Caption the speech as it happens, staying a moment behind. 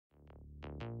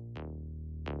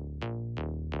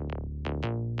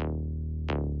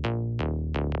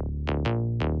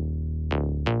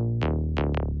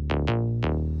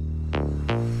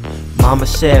Mama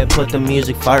said put the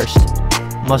music first.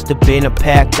 Must have been a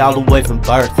pact all the way from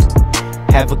birth.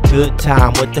 Have a good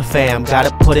time with the fam,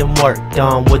 gotta put in work.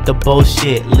 Done with the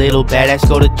bullshit, little badass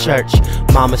go to church.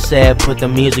 Mama said put the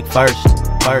music first.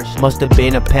 Must have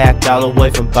been a pact all the way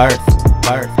from birth.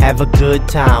 Have a good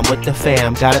time with the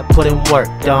fam, gotta put in work.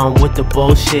 Done with the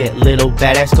bullshit, little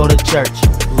badass go to church.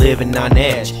 Living on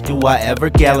edge, do I ever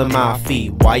gallon my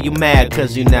feet? Why you mad?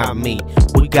 Cause you not me.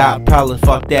 We got problems,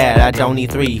 fuck that, I don't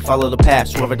need three. Follow the path,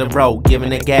 swerve the road,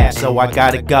 giving it gas, so I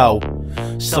gotta go.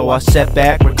 So I sat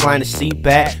back, recline the seat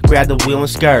back, grab the wheel and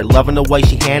skirt. Loving the way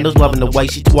she handles, loving the way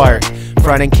she twerk.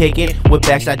 Front and kicking, with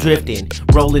backside drifting.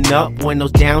 Rolling up,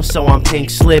 windows down, so I'm pink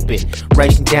slipping.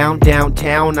 Racing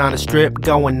downtown on the strip,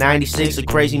 going 96, a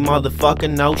crazy motherfucker,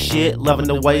 no shit. Loving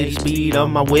the way the speed of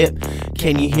my whip.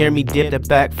 Can you hear me dip that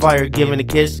backfire, giving a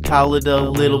kiss, call it a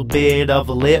little bit of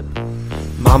a lip.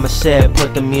 Mama said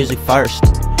put the music first.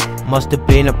 Must have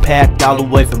been a pact all the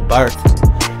way from birth.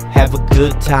 Have a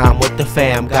good time with the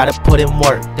fam, gotta put in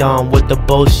work. Done with the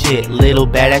bullshit, little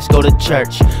badass go to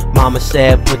church. Mama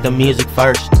said put the music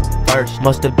first.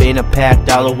 Must have been a pact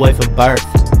all the way from birth.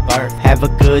 Have a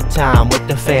good time with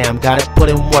the fam, gotta put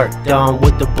in work. Done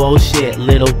with the bullshit,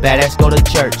 little badass go to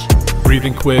church.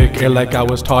 Breathing quick, air like I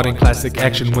was taught in classic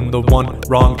action. When the one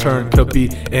wrong turn could be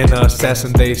an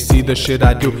assassin. They see the shit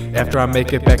I do, after I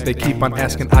make it back they keep on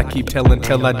asking. I keep telling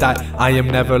till I die, I am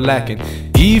never lacking.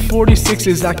 E46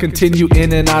 as I continue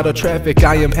in and out of traffic.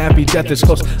 I am happy, death is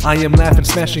close, I am laughing.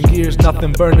 Smashing gears,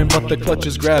 nothing burning but the clutch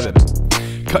is grabbing.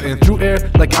 Cutting through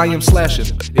air like I am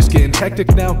slashing. It's getting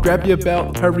hectic now, grab your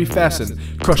belt, hurry fasten.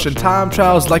 Crushing time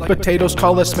trials like potatoes,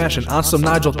 call it smashing. On some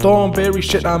Nigel Thornberry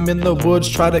shit, I'm in the woods,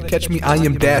 try to catch me, I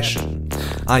am dashing.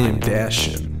 I am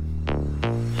dashing.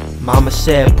 Mama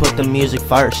said put the music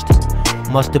first.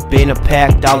 Must have been a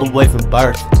pact all the way from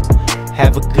birth.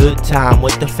 Have a good time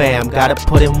with the fam, gotta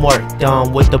put in work.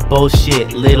 Done with the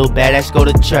bullshit, little badass go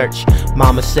to church.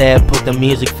 Mama said put the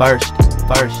music first.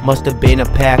 Must have been a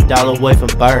pact all the way from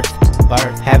birth.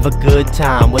 Have a good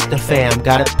time with the fam,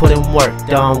 gotta put in work.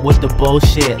 Done with the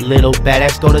bullshit, little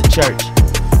badass go to church.